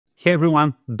Hey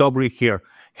everyone, Dobry here.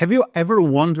 Have you ever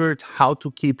wondered how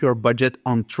to keep your budget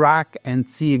on track and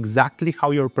see exactly how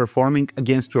you're performing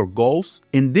against your goals?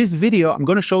 In this video, I'm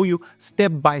going to show you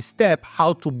step by step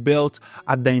how to build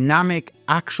a dynamic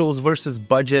actuals versus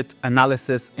budget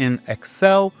analysis in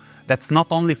Excel that's not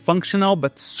only functional,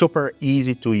 but super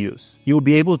easy to use. You'll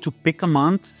be able to pick a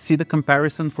month, see the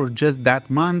comparison for just that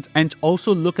month, and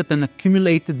also look at an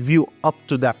accumulated view up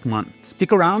to that month.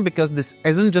 Stick around because this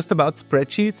isn't just about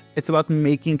spreadsheets, it's about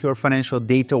making your financial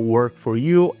data work for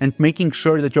you and making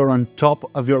sure that you're on top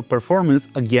of your performance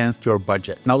against your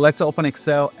budget. Now let's open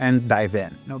Excel and dive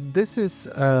in. Now this is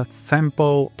a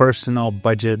simple personal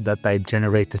budget that I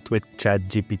generated with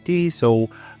ChatGPT. So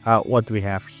what we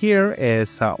have here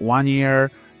is 1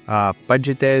 year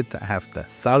budgeted. I have the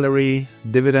salary,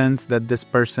 dividends that this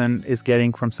person is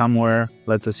getting from somewhere.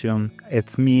 Let's assume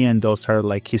it's me, and those are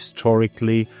like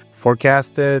historically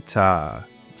forecasted.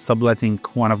 Subletting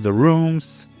one of the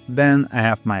rooms. Then I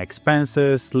have my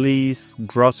expenses, lease,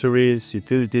 groceries,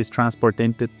 utilities, transport,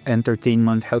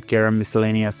 entertainment, healthcare,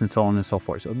 miscellaneous, and so on and so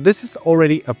forth. So this is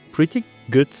already a pretty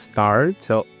good start.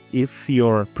 So if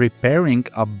you're preparing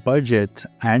a budget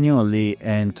annually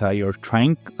and you're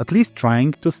at least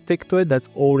trying to stick to it, that's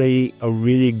already a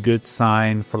really good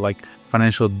sign for like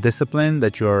financial discipline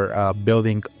that you're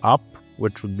building up,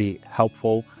 which would be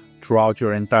helpful throughout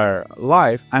your entire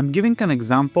life. I'm giving an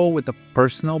example with a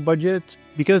personal budget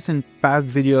because in past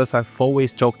videos, I've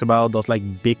always talked about those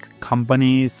like big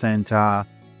companies, and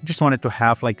just wanted to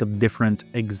have like a different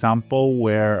example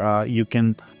where you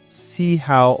can see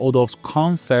how all those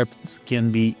concepts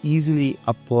can be easily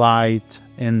applied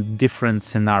in different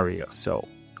scenarios. So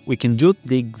we can do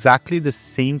exactly the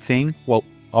same thing. Well,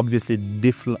 obviously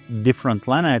different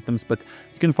line items, but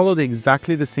you can follow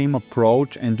exactly the same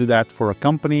approach and do that for a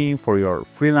company, for your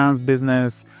freelance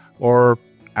business, or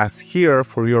as here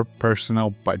for your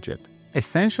personal budget.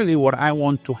 Essentially, what I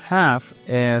want to have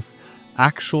is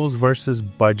actuals versus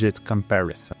budget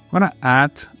comparison. I'm going to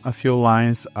add a few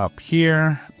lines up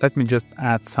here. Let me just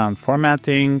add some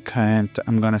formatting, and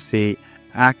I'm going to say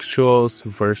actuals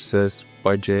versus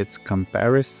budget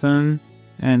comparison.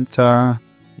 And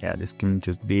yeah, this can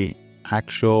just be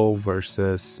actual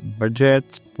versus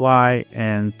budget apply.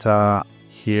 And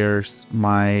here's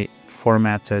my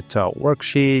formatted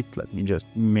worksheet. Let me just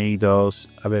make those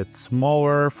a bit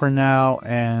smaller for now.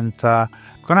 And I'm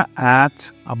gonna add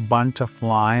a bunch of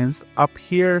lines up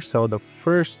here. So the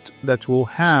first that we'll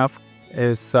have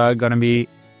is gonna be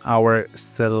our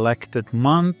selected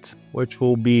month, which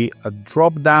will be a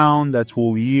drop down that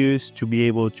we'll use to be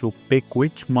able to pick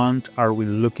which month are we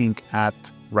looking at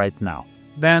right now.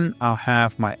 Then I'll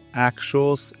have my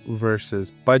actuals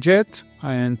versus budget.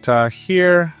 And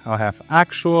here I'll have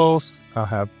actuals, I'll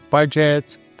have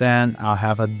budget, then I'll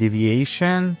have a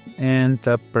deviation and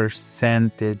a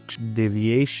percentage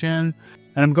deviation.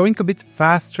 And I'm going a bit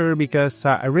faster because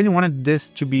I really wanted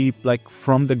this to be like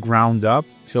from the ground up.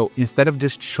 So instead of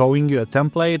just showing you a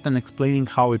template and explaining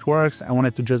how it works, I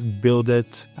wanted to just build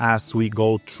it as we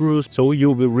go through. So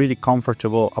you'll be really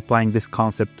comfortable applying this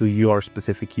concept to your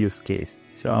specific use case.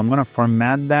 So I'm going to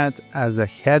format that as a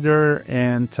header,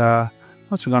 and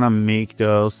also going to make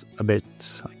those a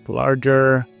bit like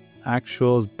larger.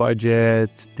 Actuals,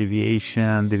 budget,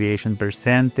 deviation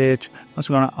percentage. I'm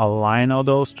also going to align all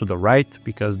those to the right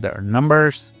because they're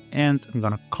numbers, and I'm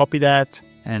going to copy that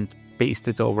and paste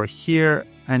it over here.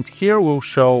 And here we'll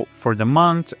show for the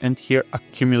month, and here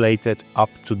accumulated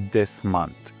up to this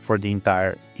month for the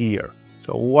entire year.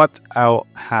 So what I'll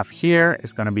have here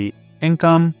is going to be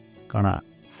income. Gonna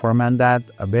format that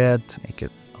a bit, make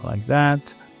it like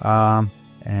that,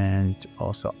 and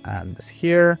also add this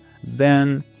here.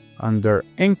 Then under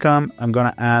income, I'm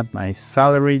going to add my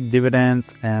salary,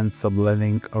 dividends, and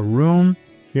subletting a room.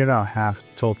 Here I'll have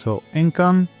total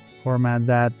income. Format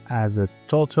that as a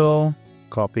total.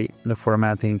 Copy the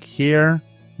formatting here.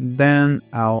 Then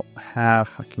I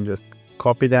can just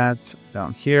copy that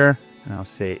down here. And I'll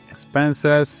say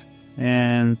expenses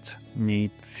and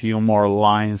need a few more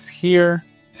lines here.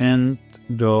 And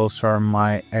those are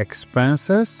my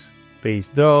expenses.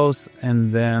 Paste those,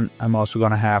 and then I'm also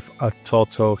going to have a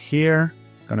total here.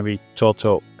 Going to be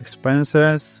total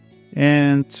expenses,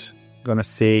 and going to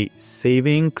say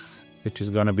savings, which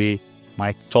is going to be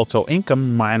my total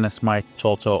income minus my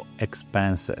total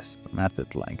expenses. Format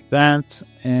it like that,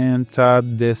 and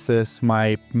this is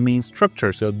my main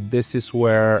structure. So this is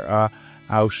where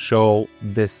I'll show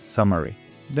this summary.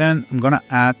 Then I'm going to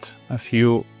add a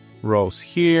few rows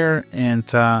here, and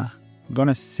I'm going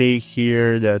to say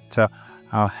here that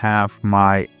I'll have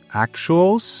my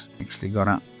actuals. Actually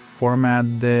gonna format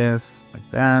this like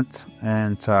that.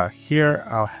 And here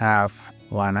I'll have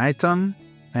line item.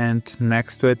 And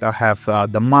next to it, I'll have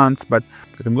the month, but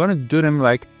I'm going to do them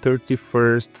like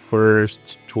 31st,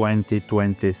 1st,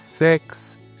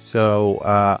 2026.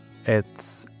 So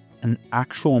it's an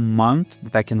actual month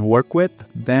that I can work with.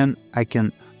 Then I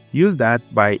can use that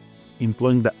by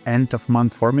employing the end of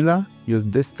month formula, use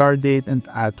this start date and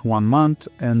add 1 month.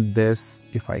 And this,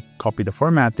 if I copy the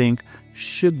formatting,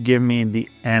 should give me the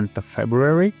end of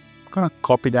February. I'm gonna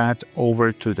copy that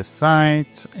over to the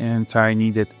site, and I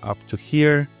need it up to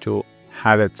here to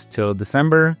have it till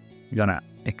December. I'm gonna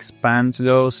expand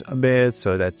those a bit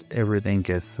so that everything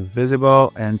is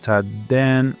visible, and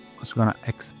then I'm also gonna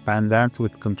expand that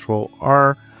with Control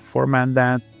R, format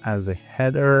that as a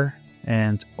header,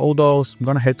 and all those I'm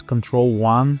gonna hit Control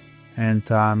 1, and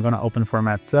I'm gonna open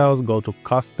Format Cells, go to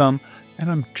Custom,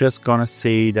 and I'm just gonna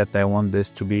say that I want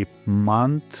this to be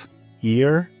month,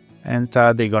 year, and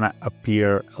they're gonna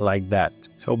appear like that.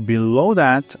 So below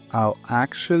that, I'll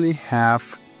actually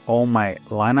have all my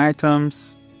line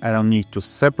items. I don't need to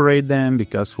separate them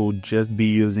because we'll just be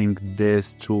using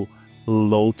this to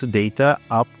load data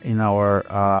up in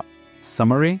our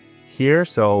summary here.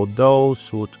 So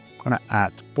those would gonna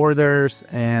add borders,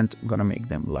 and I'm gonna make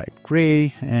them light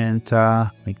gray and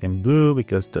make them blue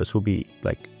because those will be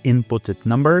like inputted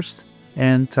numbers.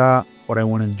 And what I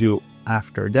want to do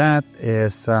after that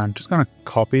is I'm just gonna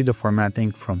copy the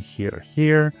formatting from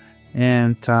here,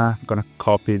 and I'm gonna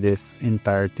copy this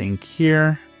entire thing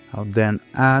here. I'll then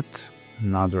add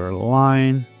another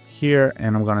line here,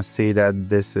 and I'm gonna say that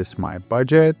this is my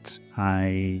budget.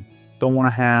 I don't want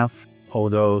to have all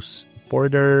those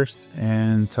borders,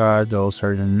 and those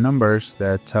are the numbers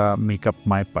that make up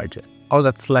my budget. All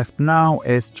that's left now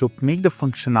is to make the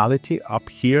functionality up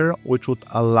here, which would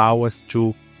allow us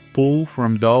to pull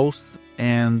from those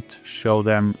and show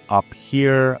them up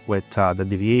here with the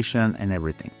deviation and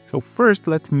everything. So first,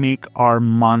 let's make our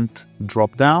month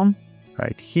drop down.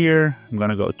 Right here, I'm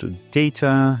gonna go to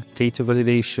data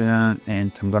validation,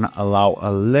 and I'm gonna allow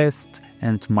a list,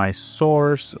 and my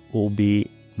source will be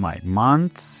my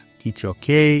months. Hit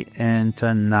OK, and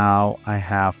now I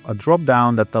have a drop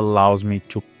down that allows me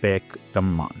to pick the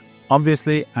month.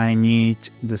 Obviously, I need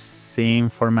the same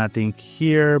formatting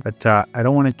here, but I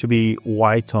don't want it to be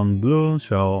white on blue,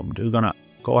 so I'm just gonna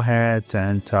go ahead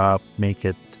and make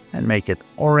it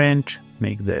orange.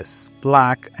 Make this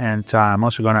black, and I'm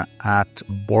also gonna add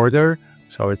border,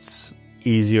 so it's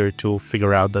easier to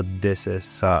figure out that this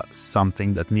is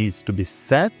something that needs to be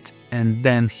set. And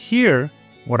then here,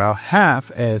 what I'll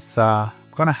have is I'm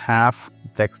gonna have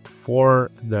text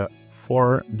for the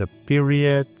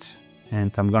period,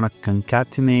 and I'm gonna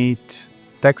concatenate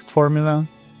text formula.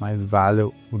 My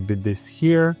value would be this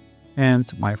here,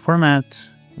 and my format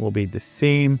will be the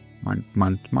same,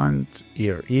 month,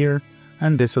 year,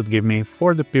 and this would give me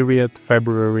for the period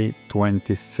February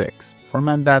 26.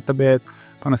 Format that a bit.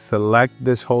 I'm gonna select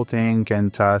this whole thing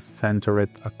and center it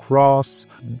across.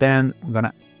 Then I'm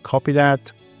gonna copy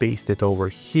that, paste it over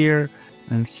here,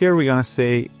 and here we're gonna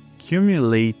say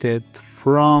accumulated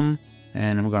from,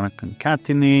 and I'm gonna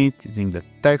concatenate using the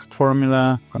text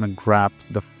formula. I'm gonna grab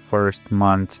the first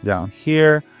month down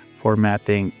here.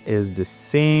 Formatting is the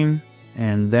same,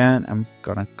 and then I'm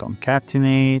gonna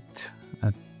concatenate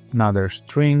another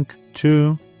string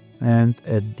 2, and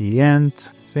at the end,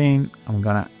 same, I'm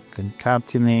gonna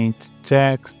concatenate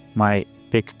text, my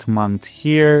picked month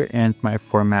here, and my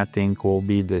formatting will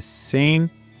be the same.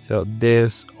 So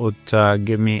this would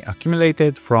give me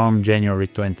accumulated from January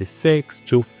 26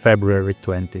 to February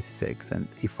 26. And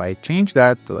if I change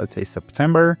that to, let's say,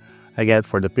 September, I get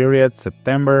for the period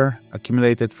September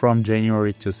accumulated from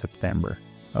January to September.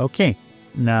 Okay,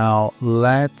 now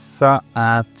let's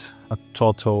add a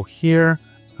total here.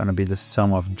 It's gonna be the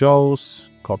sum of those.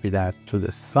 Copy that to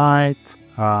the site.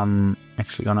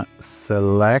 Actually gonna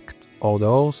select all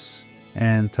those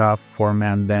and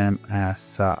format them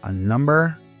as a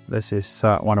number. This is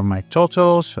one of my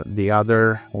totals. The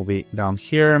other will be down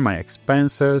here. My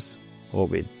expenses will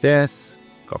be this.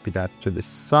 Copy that to the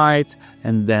site.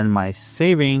 And then my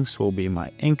savings will be my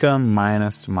income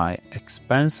minus my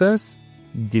expenses.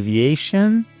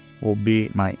 Deviation will be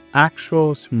my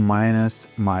actuals minus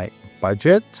my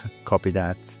budget. Copy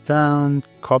that down,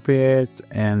 copy it,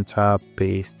 and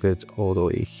paste it all the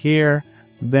way here.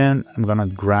 Then I'm gonna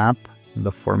grab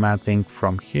the formatting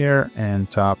from here and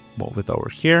move it over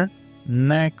here.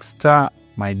 Next,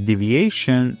 my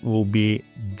deviation will be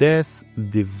this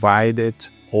divided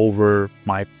over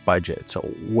my budget. So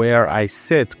where I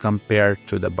sit compared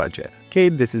to the budget. Okay,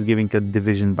 this is giving a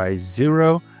division by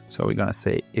 0. So we're gonna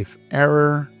say if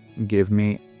error, give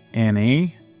me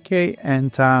any. Okay,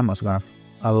 and I'm also gonna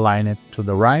align it to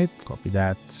the right. Copy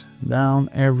that down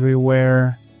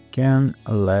everywhere. Again,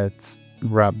 let's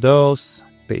grab those,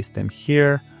 paste them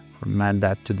here, format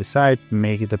that to the side,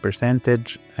 make it a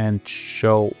percentage, and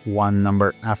show one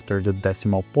number after the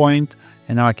decimal point.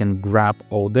 And now I can grab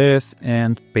all this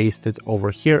and paste it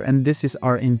over here. And this is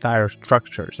our entire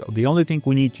structure. So the only thing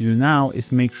we need to do now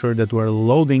is make sure that we're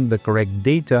loading the correct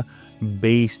data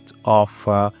based off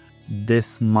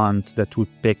this month that we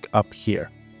pick up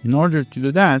here. In order to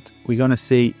do that, we're going to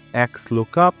say X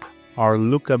lookup. Our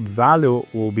lookup value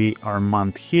will be our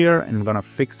month here, and we're going to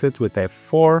fix it with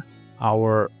F4.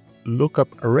 Our lookup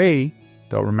array,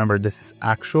 so remember this is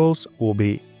actuals, will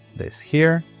be this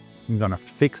here. I'm going to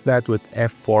fix that with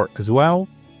F4 as well.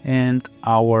 And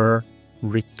our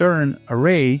return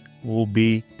array will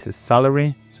be the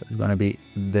salary. So it's going to be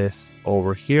this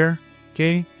over here.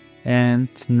 Okay. And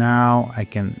now I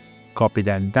can copy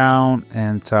that down.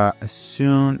 And as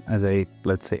soon as I,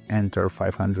 let's say, enter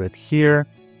 500 here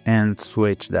and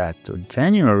switch that to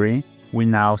January, we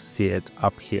now see it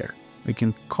up here. We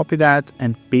can copy that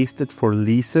and paste it for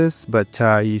leases, but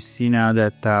you see now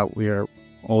that we are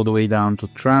all the way down to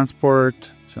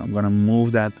transport. So I'm going to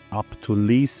move that up to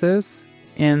leases.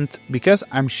 And because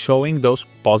I'm showing those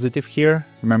positive here,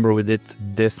 remember we did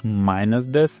this minus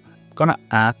this, I'm going to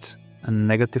add a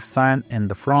negative sign in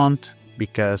the front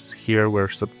because here we're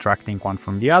subtracting one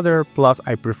from the other. Plus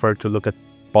I prefer to look at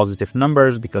positive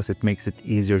numbers because it makes it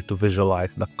easier to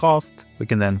visualize the cost. We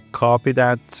can then copy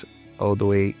that all the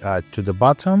way to the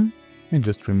bottom and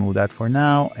just remove that for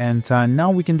now. And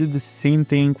now we can do the same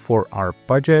thing for our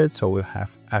budget. So we'll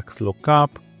have X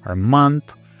lookup, our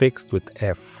month fixed with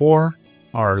F4,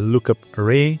 our lookup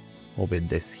array will be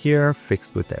this here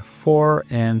fixed with F4,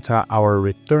 and our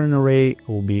return array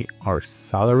will be our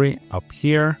salary up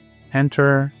here.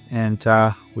 Enter, and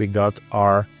we got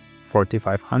our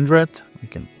 4,500. We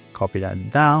can copy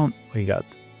that down. We got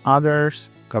others,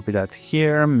 copy that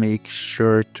here, make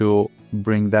sure to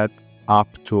bring that up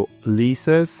to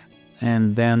leases,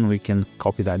 and then we can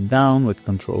copy that down with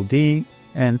Control D.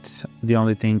 And the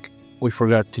only thing we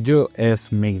forgot to do is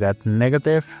make that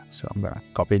negative. So I'm gonna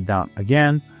copy it down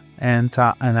again, and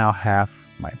I now have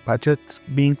my budget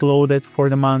being loaded for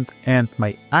the month and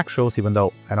my actuals, even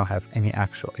though I don't have any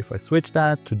actual. If I switch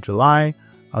that to July,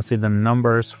 I'll see the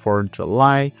numbers for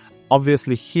July.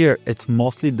 Obviously here it's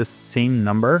mostly the same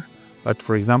number, but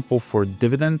for example, for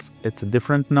dividends, it's a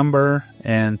different number.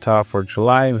 And for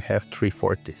July, we have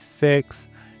 346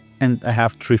 and I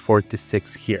have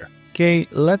 346 here. Okay,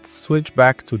 let's switch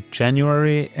back to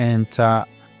January and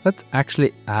let's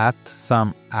actually add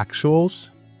some actuals.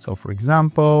 So for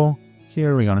example,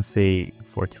 here we're gonna say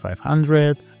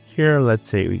 4,500. Here, let's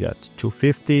say we got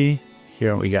 250.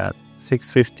 Here we got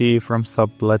 650 from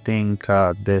subletting.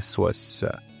 This was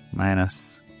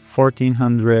minus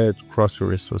 1,400,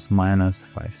 groceries was minus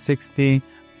 560,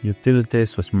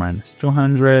 utilities was minus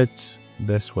 200,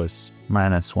 this was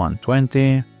minus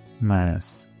 120,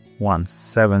 minus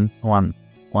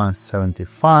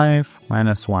 175,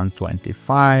 minus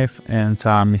 125, and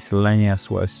miscellaneous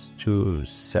was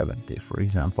 270, for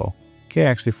example. Okay, I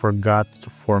actually forgot to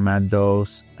format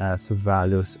those as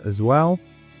values as well.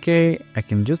 Okay, I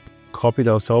can just copy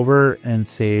those over and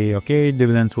say, okay,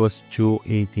 dividends was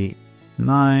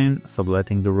 289,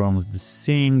 subletting the rooms the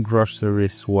same,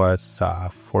 groceries was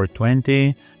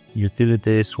 420,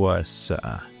 utilities was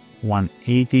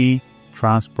 180,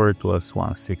 transport was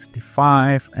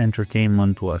 165,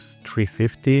 entertainment was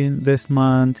 350 this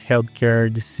month, healthcare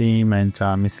the same, and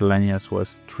miscellaneous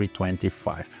was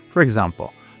 325, for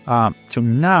example. So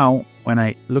now when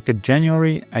I look at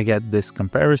January, I get this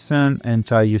comparison, and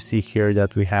you see here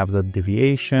that we have the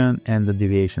deviation and the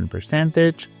deviation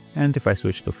percentage. And if I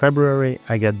switch to February,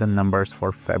 I get the numbers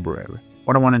for February.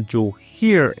 What I want to do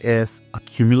here is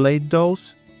accumulate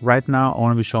those. Right now, I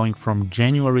want to be showing from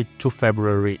January to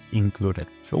February included.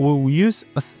 So we'll use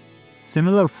a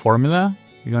similar formula.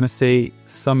 We're going to say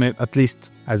sum, at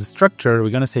least as a structure,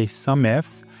 we're going to say sum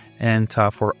ifs. And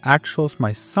for actuals,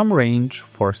 my sum range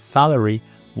for salary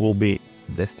will be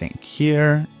this thing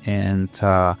here, and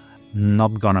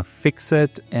not gonna fix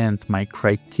it. And my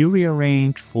criteria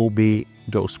range will be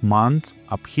those months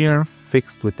up here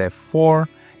fixed with F4,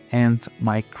 and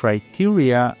my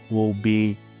criteria will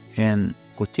be in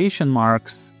quotation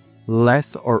marks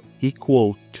less or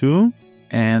equal to,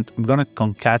 and I'm gonna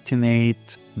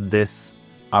concatenate this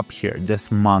up here, this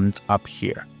month up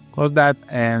here. Close that,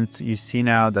 and you see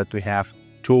now that we have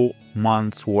 2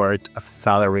 months worth of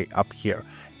salary up here.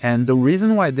 And the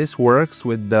reason why this works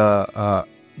with the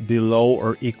below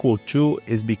or equal to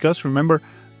is because, remember,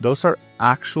 those are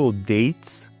actual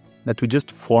dates that we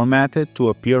just formatted to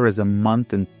appear as a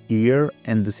month and year,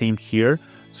 and the same here.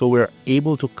 So we're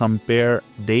able to compare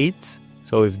dates.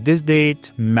 So if this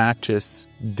date matches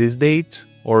this date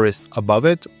or is above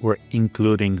it, we're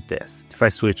including this. If I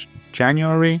switch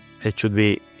January, it should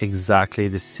be exactly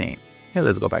the same. Okay,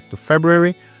 let's go back to February.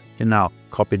 You can now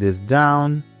copy this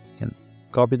down. You can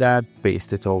copy that,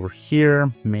 paste it over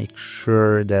here. Make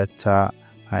sure that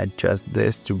I adjust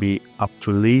this to be up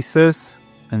to leases.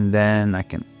 And then I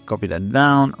can copy that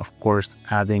down, of course,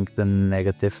 adding the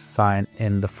negative sign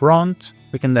in the front.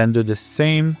 We can then do the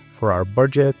same for our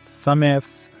budget, sum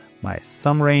ifs. My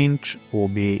sum range will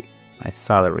be my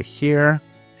salary here,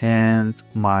 and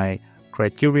my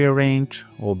criteria range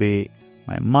will be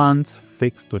my month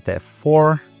fixed with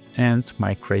F4, and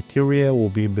my criteria will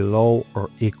be below or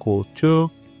equal to,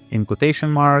 in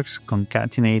quotation marks,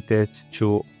 concatenated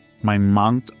to my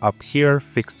month up here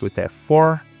fixed with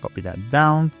F4. Copy that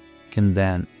down. Can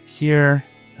then here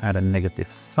add a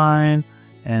negative sign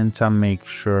and make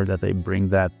sure that I bring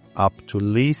that up to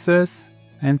leases.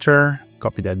 Enter,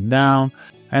 copy that down,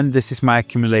 and this is my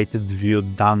accumulated view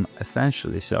done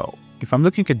essentially. So if I'm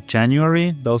looking at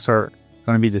January, those are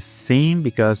going to be the same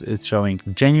because it's showing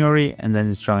January and then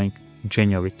it's showing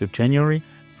January to January.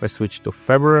 If I switch to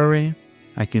February,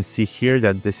 I can see here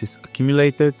that this is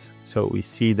accumulated. So we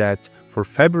see that for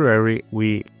February,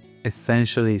 we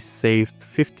essentially saved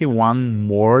 51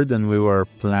 more than we were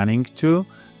planning to.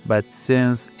 But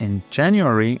since in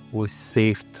January, we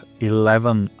saved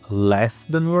 11 less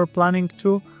than we were planning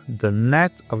to, the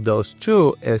net of those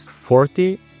two is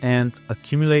 40, and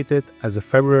accumulated as of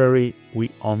February, we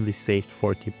only saved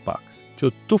 $40.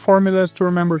 So two formulas to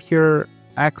remember here: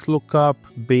 XLOOKUP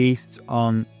based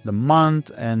on the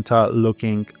month and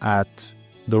looking at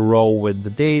the row with the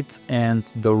dates and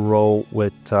the row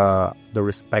with the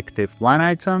respective line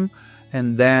item.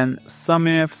 And then sum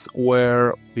ifs,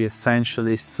 where we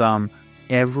essentially sum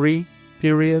every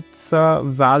period's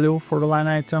value for the line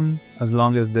item, as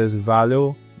long as this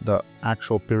value, the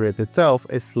actual period itself,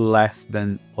 is less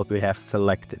than what we have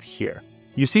selected here.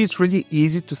 You see, it's really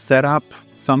easy to set up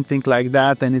something like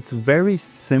that, and it's very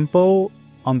simple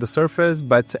on the surface,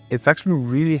 but it's actually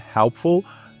really helpful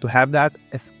to have that,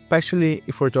 especially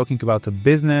if we're talking about a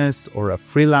business or a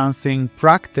freelancing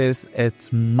practice.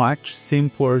 It's much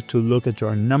simpler to look at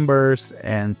your numbers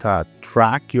and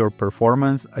track your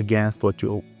performance against what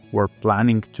you were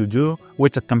planning to do,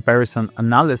 with a comparison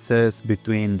analysis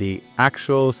between the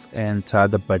actuals and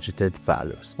the budgeted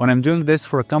values. When I'm doing this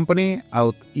for a company, I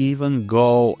would even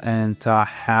go and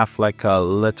have like a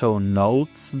little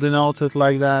notes denoted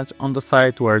like that on the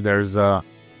site where there's a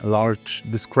large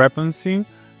discrepancy.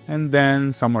 And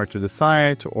then somewhere to the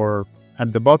side or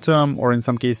at the bottom, or in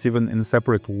some cases even in a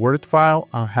separate Word file,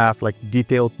 I'll have like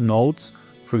detailed notes.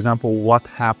 For example, what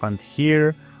happened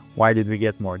here? Why did we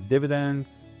get more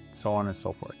dividends? So on and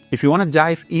so forth. If you want to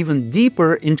dive even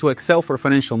deeper into Excel for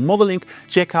financial modeling,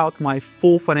 check out my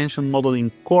full financial modeling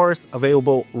course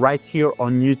available right here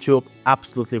on YouTube,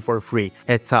 absolutely for free.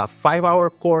 It's a 5-hour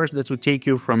course that will take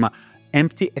you from a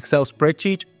empty Excel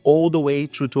spreadsheet all the way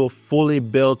through to a fully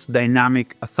built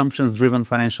dynamic assumptions-driven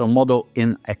financial model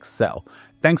in Excel.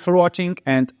 Thanks for watching,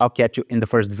 and I'll catch you in the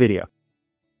first video.